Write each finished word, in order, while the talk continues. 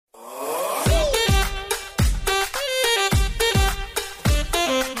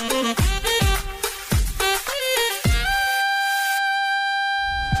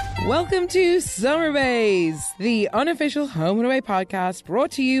Welcome to Summer Bays, the unofficial home and away podcast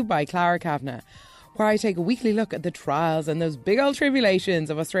brought to you by Clara Kavanagh, where I take a weekly look at the trials and those big old tribulations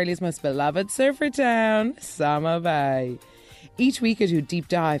of Australia's most beloved surfer town, Summer Bay. Each week I do a deep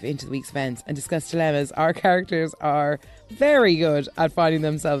dive into the week's events and discuss dilemmas our characters are very good at finding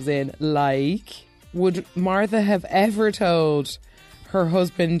themselves in, like, would Martha have ever told her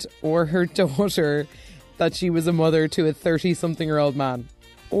husband or her daughter that she was a mother to a 30-something-year-old man?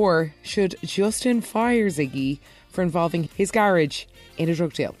 Or should Justin fire Ziggy for involving his garage in a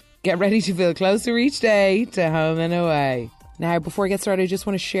drug deal? Get ready to feel closer each day to home and away. Now, before I get started, I just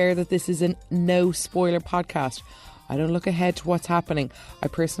want to share that this is a no-spoiler podcast. I don't look ahead to what's happening. I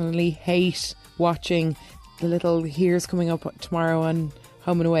personally hate watching the little here's coming up tomorrow on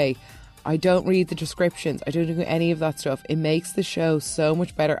Home and Away. I don't read the descriptions. I don't do any of that stuff. It makes the show so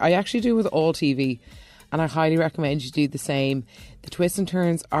much better. I actually do with all TV, and I highly recommend you do the same. The twists and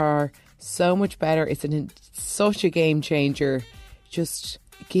turns are so much better. It's such a game changer. Just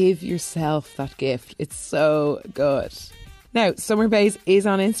give yourself that gift. It's so good. Now, Summer Bays is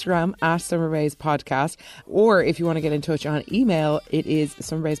on Instagram at Summer Bays Podcast, or if you want to get in touch on email, it is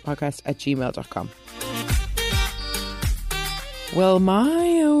summerbayspodcast@gmail.com. Well,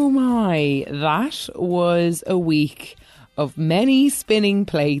 my oh my, that was a week of many spinning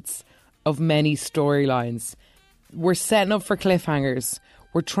plates, of many storylines. We're setting up for cliffhangers.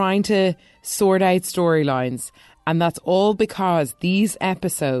 We're trying to sort out storylines. And that's all because these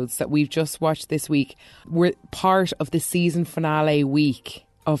episodes that we've just watched this week were part of the season finale week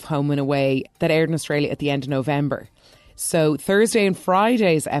of Home and Away that aired in Australia at the end of November. So Thursday and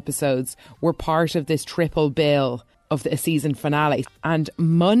Friday's episodes were part of this triple bill of the season finale. And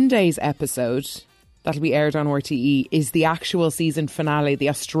Monday's episode, that'll be aired on RTE, is the actual season finale, the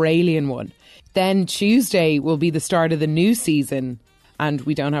Australian one. Then Tuesday will be the start of the new season, and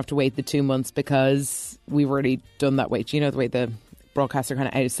we don't have to wait the 2 months because we've already done that wait. You know, the way the broadcasts are kind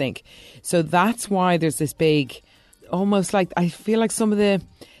of out of sync. So that's why there's this big, almost like, I feel like some of the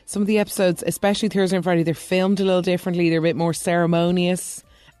episodes, especially Thursday and Friday, they're filmed a little differently. They're a bit more ceremonious,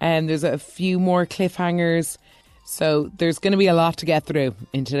 and there's a few more cliffhangers. So there's going to be a lot to get through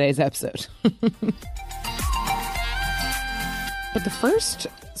in today's episode. But the first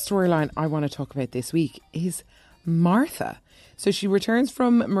storyline I want to talk about this week is Martha. So she returns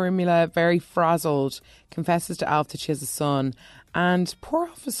from Marimula very frazzled, confesses to Alf that she has a son, and poor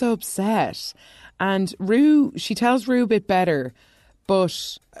Alf is so upset. And she tells Rue a bit better,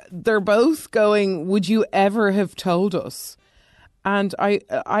 but they're both going, would you ever have told us? And I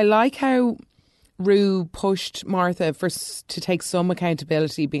like how Rue pushed Martha to take some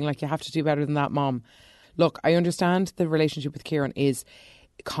accountability, being like, you have to do better than that, Mom. Look, I understand the relationship with Kieran is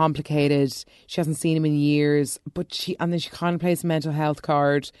complicated. She hasn't seen him in years, and then she kind of plays a mental health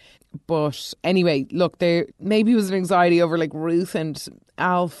card. But anyway, look, there maybe was an anxiety over like Ruth and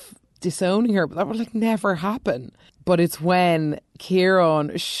Alf disowning her, but that would never happen. But it's when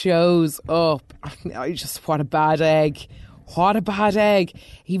Kieran shows up, what a bad egg. What a bad egg.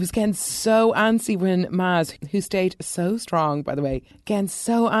 He was getting so antsy when Maz, who stayed so strong, by the way, getting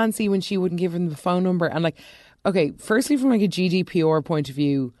so antsy when she wouldn't give him the phone number. And okay, firstly, from a GDPR point of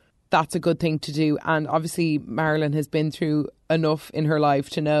view, that's a good thing to do. And obviously, Marilyn has been through enough in her life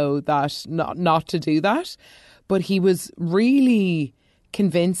to know that not to do that. But he was really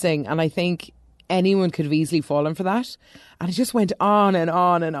convincing. And I think anyone could have easily fallen for that. And it just went on and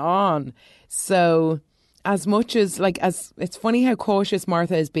on and on. So as much as it's funny how cautious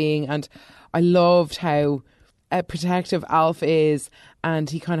Martha is being, and I loved how protective Alf is, and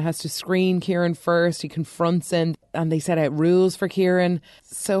he kind of has to screen Kieran first. He confronts him, and they set out rules for Kieran.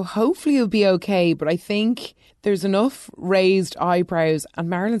 So hopefully he'll be okay, but I think there's enough raised eyebrows, and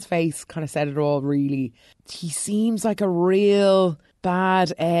Marilyn's face kind of said it all, really. He seems like a real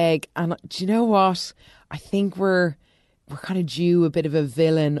bad egg, and do you know what? I think we're kind of due a bit of a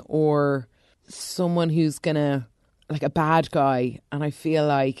villain or someone who's gonna, like, a bad guy, and I feel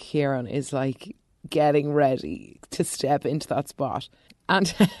like Kieran is getting ready to step into that spot.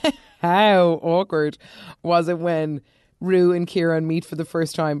 And how awkward was it when Rue and Kieran meet for the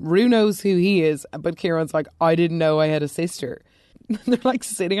first time? Rue knows who he is, but Kieran's like, I didn't know I had a sister. They're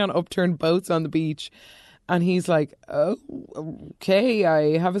sitting on upturned boats on the beach, and he's like, oh, okay,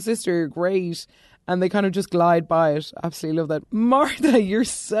 I have a sister, great. And they kind of just glide by it. Absolutely love that. Martha, you're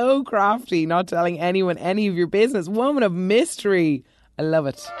so crafty, not telling anyone any of your business. Woman of mystery. I love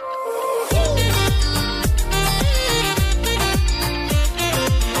it.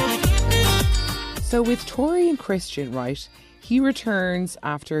 So with Tori and Christian, right, he returns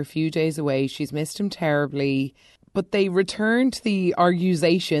after a few days away. She's missed him terribly. But they returned to the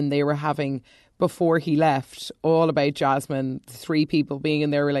argusation they were having before he left, all about Jasmine, the three people being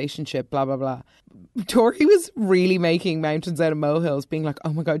in their relationship, blah, blah, blah. Tori was really making mountains out of molehills, being like,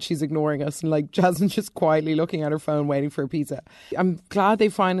 oh my God, she's ignoring us. And like Jasmine's just quietly looking at her phone, waiting for a pizza. I'm glad they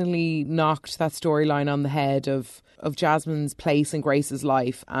finally knocked that storyline on the head of Jasmine's place in Grace's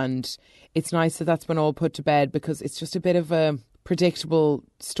life. And it's nice that that's been all put to bed, because it's just a bit of a predictable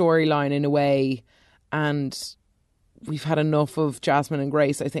storyline in a way. And we've had enough of Jasmine and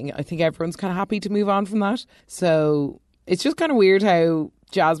Grace. I think everyone's kind of happy to move on from that. So it's just kind of weird how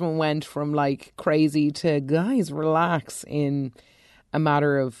Jasmine went from like crazy to guys, relax in a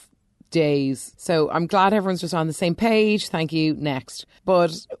matter of days. So I'm glad everyone's just on the same page. Thank you. Next.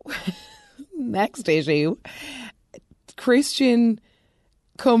 But next issue, Christian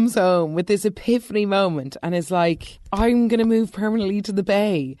comes home with this epiphany moment and is like, I'm going to move permanently to the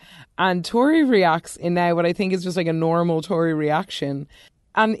Bay. And Tori reacts in now what I think is just like a normal Tori reaction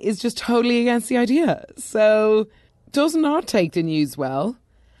and is just totally against the idea. So does not take the news well.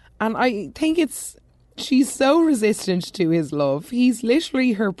 And I think she's so resistant to his love. He's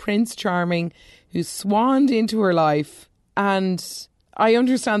literally her Prince Charming who's swanned into her life. And I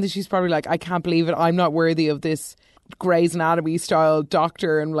understand that she's probably like, I can't believe it. I'm not worthy of this Grey's Anatomy style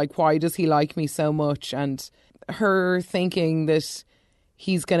doctor, and like, why does he like me so much? And her thinking that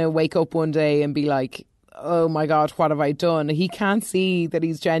he's going to wake up one day and be like, oh my God, what have I done? He can't see that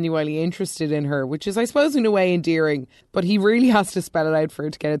he's genuinely interested in her, which is, I suppose, in a way endearing, but he really has to spell it out for her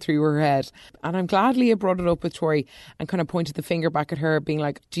to get it through her head. And I'm glad Leah brought it up with Tori and kind of pointed the finger back at her, being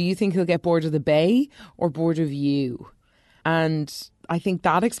like, do you think he'll get bored of the Bay or bored of you? And I think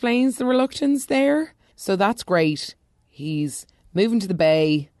that explains the reluctance there. So that's great. He's moving to the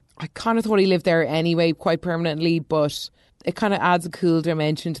Bay. I kind of thought he lived there anyway, quite permanently, but it kind of adds a cool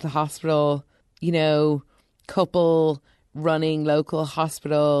dimension to the hospital. You know, couple running local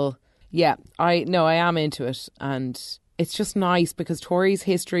hospital. Yeah, I am into it. And it's just nice because Tori's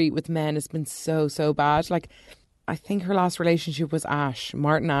history with men has been so, so bad. Like, I think her last relationship was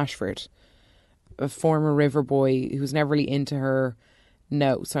Martin Ashford, a former River boy who was never really into her.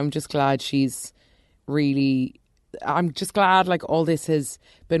 No, so I'm just glad I'm just glad like all this has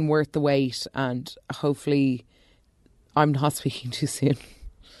been worth the wait, and hopefully I'm not speaking too soon.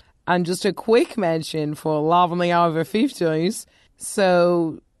 And just a quick mention for Love on the Over 50s.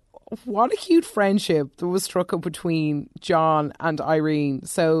 So what a cute friendship that was struck up between John and Irene.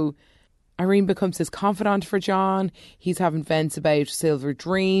 So Irene becomes his confidant for John. He's having vents about Silver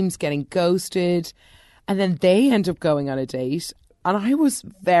Dreams, getting ghosted. And then they end up going on a date. And I was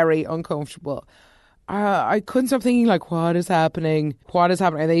very uncomfortable. I couldn't stop thinking, like, what is happening? What is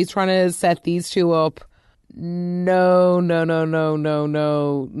happening? Are they trying to set these two up? No. But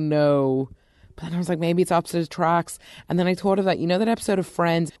then I was like, maybe it's opposite attracts. And then I thought of that, you know, that episode of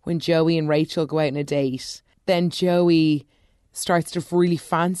Friends when Joey and Rachel go out on a date? Then Joey starts to really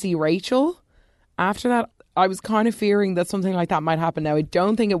fancy Rachel. After that, I was kind of fearing that something like that might happen. Now, I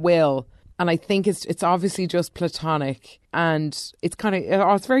don't think it will. And I think it's obviously just platonic, and it's kind of,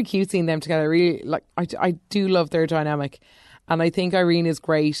 it's very cute seeing them together. Really, like, I do love their dynamic, and I think Irene is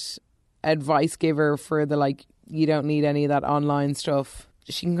great advice giver for the, like, you don't need any of that online stuff.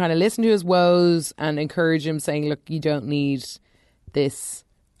 She can kind of listen to his woes and encourage him, saying, look, you don't need this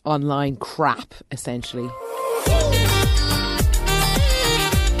online crap, essentially.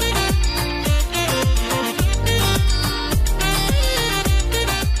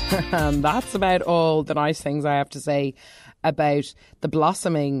 And that's about all the nice things I have to say about the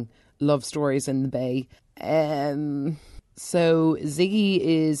blossoming love stories in the Bay. So Ziggy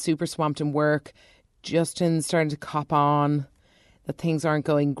is super swamped in work. Justin's starting to cop on that things aren't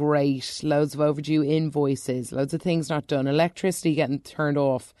going great. Loads of overdue invoices, loads of things not done, electricity getting turned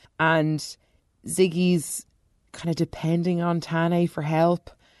off. And Ziggy's kind of depending on Tane for help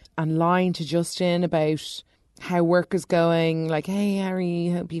and lying to Justin about how work is going, like, hey, Harry,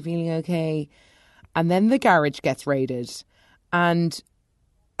 hope you're feeling okay. And then the garage gets raided. And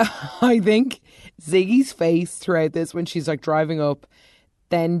I think Ziggy's face throughout this, when she's like driving up,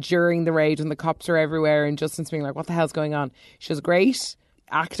 then during the raid and the cops are everywhere and Justin's being like, what the hell's going on? She does a great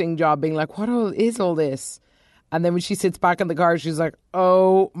acting job being like, what is all this? And then when she sits back in the car, she's like,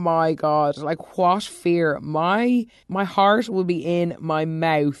 oh my God, like, what fear. My heart will be in my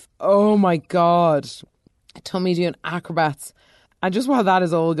mouth. Oh my God. Tummy doing acrobats. And just while that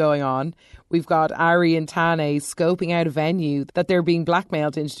is all going on, we've got Ari and Tane scoping out a venue that they're being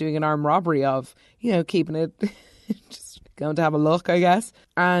blackmailed into doing an armed robbery of, you know, keeping it just going to have a look, I guess.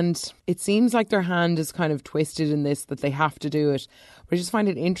 And it seems like their hand is kind of twisted in this, that they have to do it. But I just find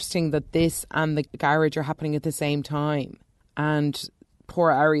it interesting that this and the garage are happening at the same time. And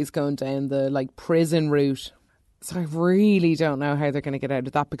poor Ari's going down the like prison route. So I really don't know how they're going to get out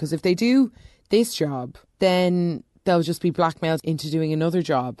of that, because if they do this job, then they'll just be blackmailed into doing another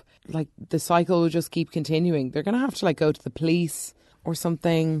job. Like the cycle will just keep continuing. They're going to have to like go to the police or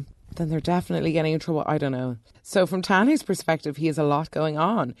something. Then they're definitely getting in trouble. I don't know. So from Tane's perspective, he has a lot going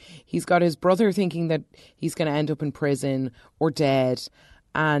on. He's got his brother thinking that he's going to end up in prison or dead.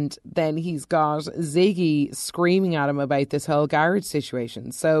 And then he's got Ziggy screaming at him about this whole garage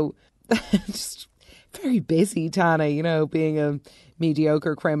situation. So just very busy, Tane, you know, being a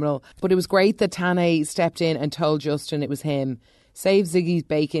mediocre criminal. But it was great that Tane stepped in and told Justin it was him. Save Ziggy's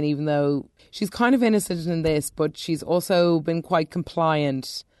bacon, even though she's kind of innocent in this, but she's also been quite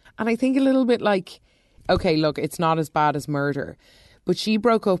compliant. And I think a little bit like, okay, look, it's not as bad as murder. But she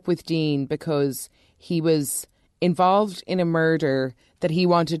broke up with Dean because he was involved in a murder that he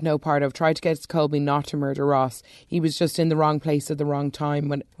wanted no part of, tried to get Colby not to murder Ross. He was just in the wrong place at the wrong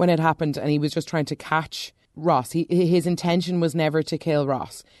time when it happened, and he was just trying to catch Ross. His intention was never to kill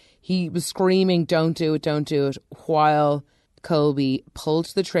Ross. He was screaming, don't do it, while Colby pulled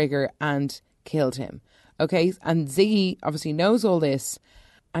the trigger and killed him. Okay, and Ziggy obviously knows all this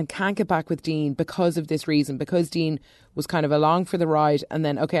and can't get back with Dean because of this reason, because Dean was kind of along for the ride, and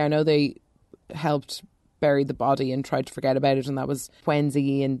then, okay, I know they helped bury the body and tried to forget about it, and that was when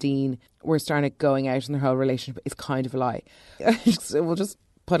Ziggy and Dean were starting going out in their whole relationship. It's kind of a lie. So we'll just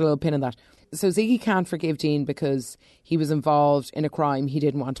put a little pin in that. So Ziggy can't forgive Dean because he was involved in a crime he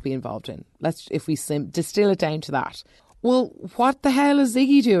didn't want to be involved in. If we distill it down to that. Well, what the hell is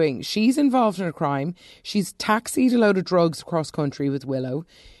Ziggy doing? She's involved in a crime. She's taxied a load of drugs across country with Willow.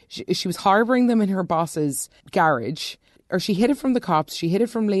 She was harbouring them in her boss's garage. Or she hid it from the cops. She hid it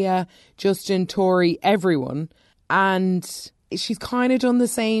from Leah, Justin, Tori, everyone. And she's kind of done the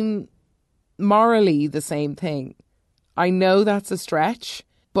same, morally the same thing. I know that's a stretch,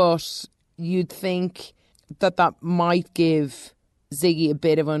 but you'd think that might give Ziggy a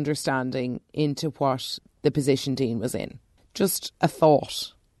bit of understanding into what the position Dean was in. Just a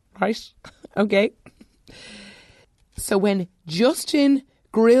thought, right? Okay. So when Justin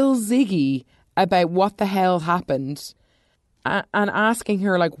grills Ziggy about what the hell happened and asking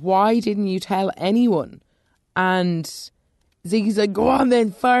her, like, why didn't you tell anyone? And Ziggy's like, go on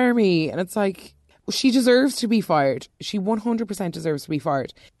then, fire me. And it's like, well, she deserves to be fired. She 100% deserves to be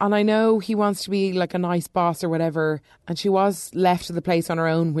fired. And I know he wants to be like a nice boss or whatever. And she was left to the place on her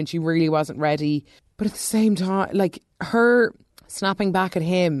own when she really wasn't ready. But at the same time, like, her snapping back at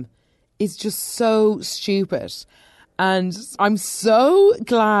him is just so stupid. And I'm so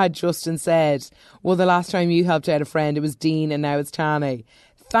glad Justin said, well, the last time you helped out a friend, it was Dean and now it's Tane.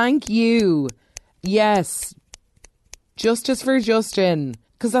 Thank you. Yes. Justice for Justin.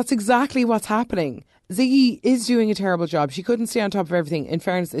 Because that's exactly what's happening. Ziggy is doing a terrible job. She couldn't stay on top of everything. In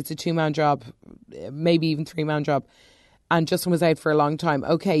fairness, it's a 2-man job, maybe even 3-man job. And Justin was out for a long time.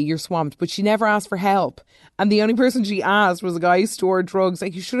 Okay, you're swamped. But she never asked for help. And the only person she asked was a guy who stored drugs.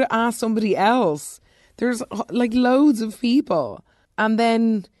 Like, you should have asked somebody else. There's like loads of people. And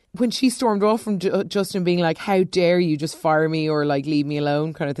then when she stormed off from Justin being like, how dare you just fire me or like leave me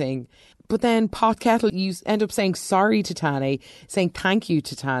alone kind of thing. But then pot kettle, you end up saying sorry to Tane, saying thank you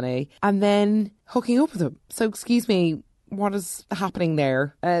to Tane, and then hooking up with him. So excuse me, what is happening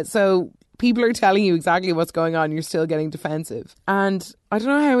there? So people are telling you exactly what's going on. You're still getting defensive. And I don't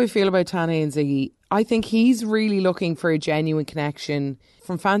know how I feel about Tane and Ziggy. I think he's really looking for a genuine connection.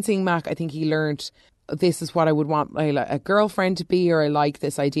 From fancying Mac, I think he learnt this is what I would want a girlfriend to be, or I like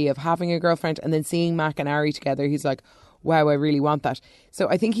this idea of having a girlfriend. And then seeing Mac and Ari together, he's like, wow, I really want that. So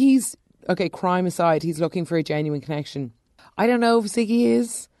I think he's, okay, crime aside, he's looking for a genuine connection. I don't know if Ziggy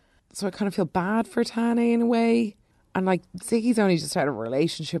is. So I kind of feel bad for Tane in a way. And like, Ziggy's only just out of a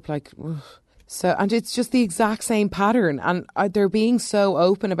relationship, like, ugh. So, and it's just the exact same pattern. And they're being so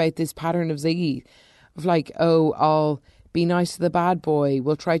open about this pattern of Ziggy. Of like, oh, I'll be nice to the bad boy.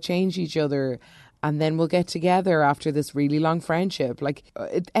 We'll try change each other. And then we'll get together after this really long friendship. Like,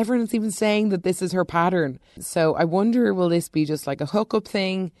 everyone's even saying that this is her pattern. So I wonder, will this be just like a hookup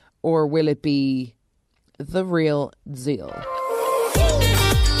thing? Or will it be the real deal?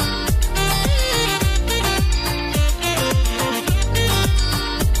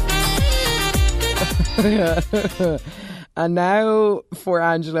 And now for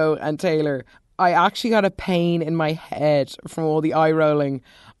Angelo and Taylor. I actually got a pain in my head from all the eye rolling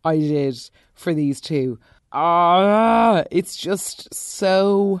I did for these two. It's just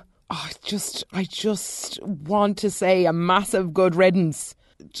so I just want to say a massive good riddance.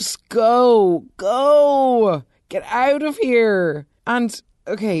 Just go, get out of here. And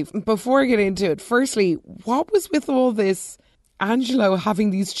okay, before I get into it, firstly, what was with all this Angelo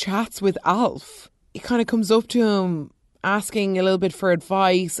having these chats with Alf? He kind of comes up to him asking a little bit for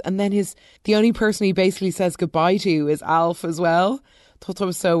advice, and then the only person he basically says goodbye to is Alf as well. Thought that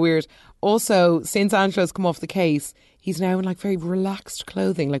was so weird. Also, since Angelo's come off the case, he's now in like very relaxed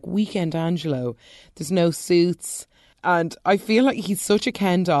clothing, like weekend Angelo. There's no suits. And I feel like he's such a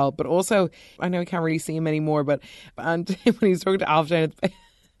Ken doll, but also, I know I can't really see him anymore, and when he was talking to Alf down at the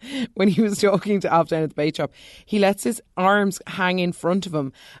when he was talking to Alf down at the bait shop, he lets his arms hang in front of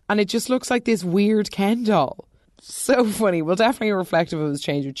him, and it just looks like this weird Ken doll. So funny. Well, definitely reflective of his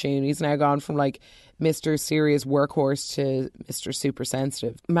change of tune. He's now gone from like Mr. Serious Workhorse to Mr. Super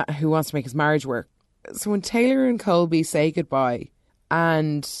Sensitive, who wants to make his marriage work. So when Taylor and Colby say goodbye,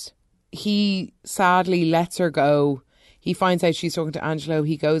 and he sadly lets her go, he finds out she's talking to Angelo.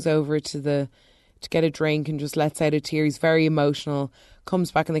 He goes over to get a drink and just lets out a tear. He's very emotional,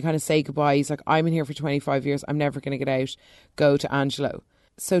 comes back and they kind of say goodbye. He's like, I'm in here for 25 years. I'm never going to get out. Go to Angelo.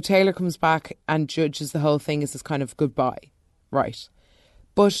 So Taylor comes back and judges the whole thing as this kind of goodbye. Right.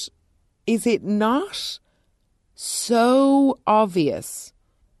 But is it not so obvious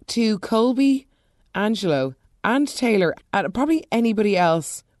to Colby, Angelo and Taylor, and probably anybody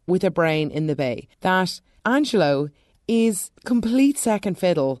else with a brain in the Bay, that Angelo is complete second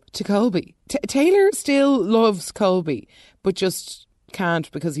fiddle to Colby? Taylor still loves Colby, but just can't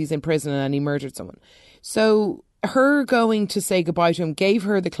because he's in prison and he murdered someone. So her going to say goodbye to him gave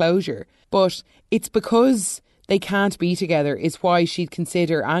her the closure, but it's because they can't be together is why she'd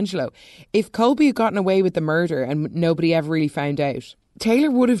consider Angelo. If Colby had gotten away with the murder and nobody ever really found out, Taylor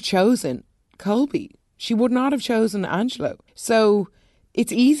would have chosen Colby. She would not have chosen Angelo. So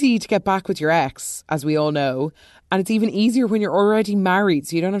it's easy to get back with your ex, as we all know, and it's even easier when you're already married,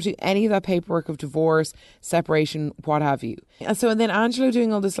 so you don't have to do any of that paperwork of divorce, separation, what have you. And then Angelo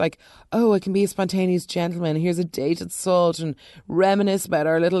doing all this like, oh, I can be a spontaneous gentleman, here's a date at Salt, and reminisce about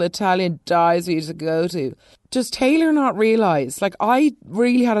our little Italian dives we used to go to. Does Taylor not realise? Like, I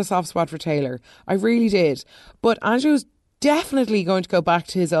really had a soft spot for Taylor. I really did. But Angelo's definitely going to go back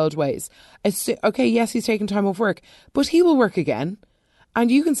to his old ways. Okay, yes, he's taking time off work, but he will work again. And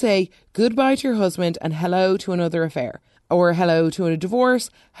you can say goodbye to your husband and hello to another affair, or hello to a divorce,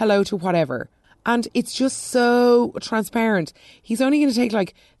 hello to whatever. And it's just so transparent. He's only going to take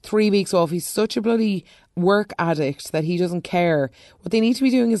like 3 weeks off. He's such a bloody work addict that he doesn't care. What they need to be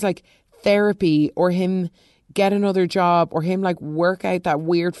doing is like therapy, or him get another job, or him like work out that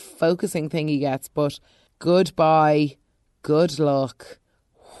weird focusing thing he gets. But goodbye, good luck,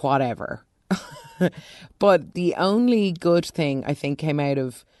 whatever. But the only good thing I think came out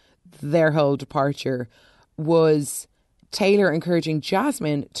of their whole departure was Taylor encouraging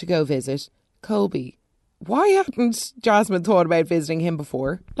Jasmine to go visit Colby. Why hadn't Jasmine thought about visiting him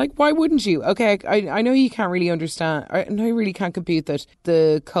before? Like, why wouldn't you? Okay, I know you can't really understand. I know you really can't compute that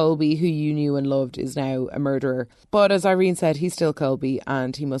the Colby who you knew and loved is now a murderer. But as Irene said, he's still Colby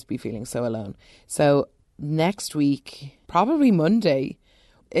and he must be feeling so alone. So next week, probably Monday,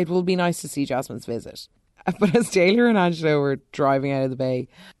 it will be nice to see Jasmine's visit. But as Taylor and Angelo were driving out of the Bay,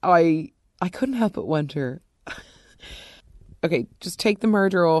 I couldn't help but wonder. Okay, just take the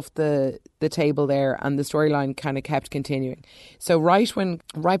murder off the table there, and the storyline kind of kept continuing. So right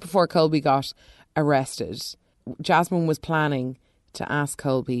before Colby got arrested, Jasmine was planning to ask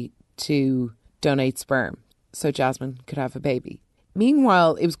Colby to donate sperm so Jasmine could have a baby.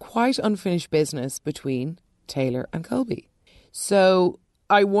 Meanwhile, it was quite unfinished business between Taylor and Colby. So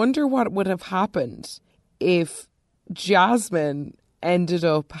I wonder what would have happened if Jasmine ended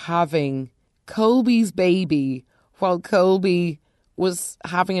up having Colby's baby while Colby was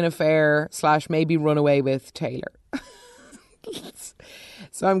having an affair / maybe run away with Taylor.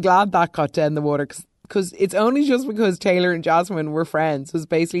 So I'm glad that got dead in the water, because it's only just because Taylor and Jasmine were friends. It was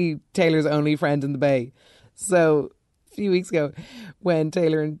basically Taylor's only friend in the Bay. So a few weeks ago when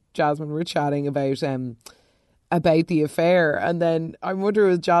Taylor and Jasmine were chatting about the affair, and then I wonder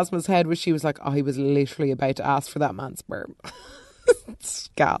with Jasmine's head was she was like, oh, he was literally about to ask for that man's sperm. It's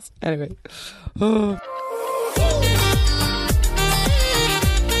gas. Anyway. Oh.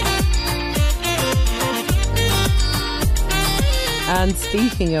 And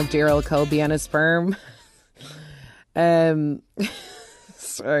speaking of dear old Colby and his sperm,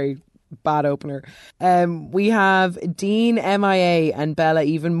 sorry, bad opener. We have Dean MIA and Bella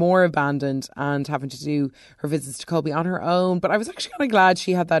even more abandoned and having to do her visits to Colby on her own. But I was actually kind of glad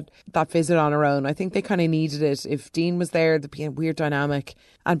she had that visit on her own. I think they kind of needed it. If Dean was there, there'd be a weird dynamic.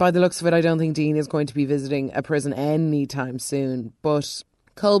 And by the looks of it, I don't think Dean is going to be visiting a prison anytime soon. But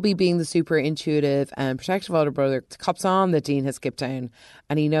Colby, being the super intuitive and protective older brother, cops on that Dean has skipped town,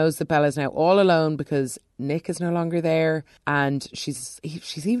 and he knows that Bella's now all alone because Nick is no longer there, and she's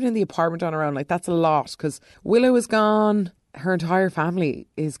even in the apartment on her own. Like, that's a lot because Willow is gone, her entire family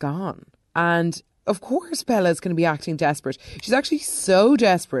is gone, and of course Bella's going to be acting desperate. She's actually so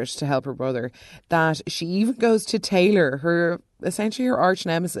desperate to help her brother that she even goes to Taylor, essentially her arch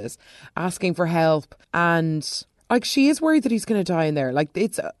nemesis, asking for help. And like, she is worried that he's going to die in there. Like,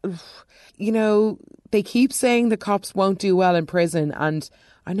 it's, they keep saying the cops won't do well in prison. And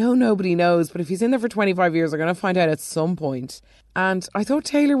I know nobody knows, but if he's in there for 25 years, they're going to find out at some point. And I thought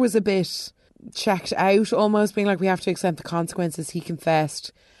Taylor was a bit checked out, almost being like, we have to accept the consequences. He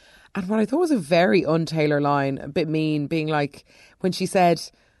confessed. And what I thought was a very un-Taylor line, a bit mean, being like, when she said,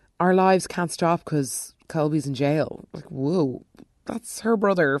 our lives can't stop because Colby's in jail. Like, whoa. That's her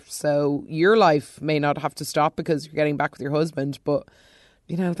brother, so your life may not have to stop because you're getting back with your husband, but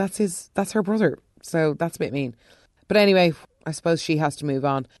that's her brother, so that's a bit mean. But anyway, I suppose she has to move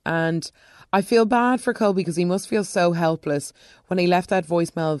on. And I feel bad for Colby because he must feel so helpless when he left that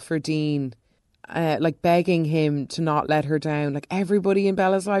voicemail for Dean, like begging him to not let her down. Like, everybody in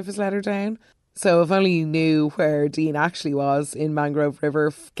Bella's life has let her down. So if only you knew where Dean actually was in Mangrove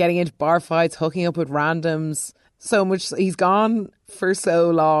River, getting into bar fights, hooking up with randoms. So much, he's gone for so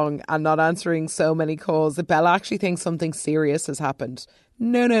long and not answering so many calls that Bella actually thinks something serious has happened.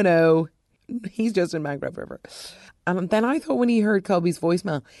 No. He's just in Mangrove River. And then I thought when he heard Colby's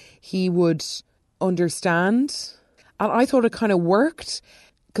voicemail, he would understand. And I thought it kind of worked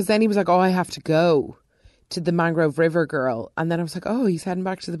because then he was like, oh, I have to go to the Mangrove River girl. And then I was like, oh, he's heading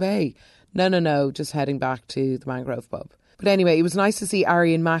back to the bay. No, just heading back to the Mangrove pub. But anyway, it was nice to see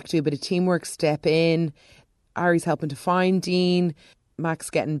Ari and Mac do a bit of teamwork, step in. Ari's helping to find Dean. Mac's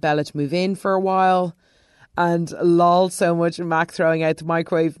getting Bella to move in for a while. And lol so much at Mac throwing out the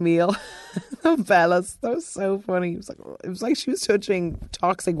microwave meal of Bella's. That was so funny. It was like she was touching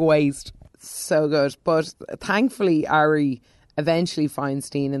toxic waste. So good. But thankfully Ari eventually finds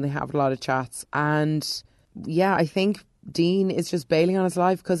Dean and they have a lot of chats. And yeah, I think Dean is just bailing on his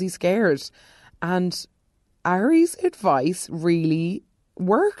life because he's scared. And Ari's advice really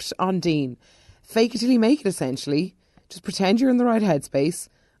worked on Dean. Fake it till you make it, essentially. Just pretend you're in the right headspace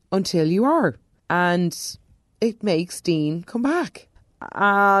until you are. And it makes Dean come back.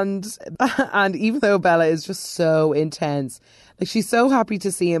 And even though Bella is just so intense, like, she's so happy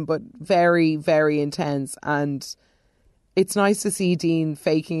to see him, but very, very intense. And it's nice to see Dean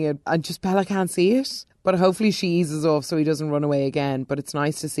faking it and just Bella can't see it. But hopefully she eases off so he doesn't run away again. But it's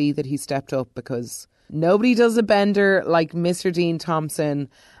nice to see that he stepped up because nobody does a bender like Mr. Dean Thompson.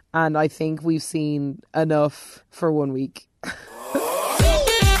 And I think we've seen enough for 1 week.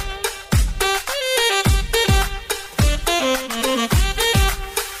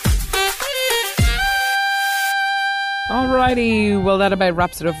 Alrighty, well, that about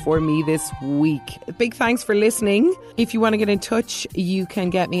wraps it up for me this week. Big thanks for listening. If you want to get in touch, you can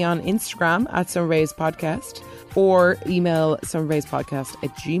get me on Instagram at Summerbays Podcast or email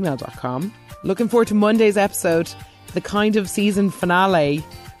summerbayspodcast@gmail.com. Looking forward to Monday's episode, the kind of season finale.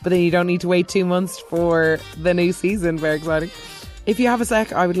 But then you don't need to wait 2 months for the new season. Very exciting. If you have a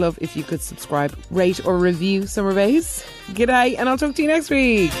sec, I would love if you could subscribe, rate or review Summer Bays. G'day, and I'll talk to you next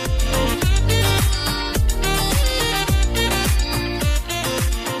week.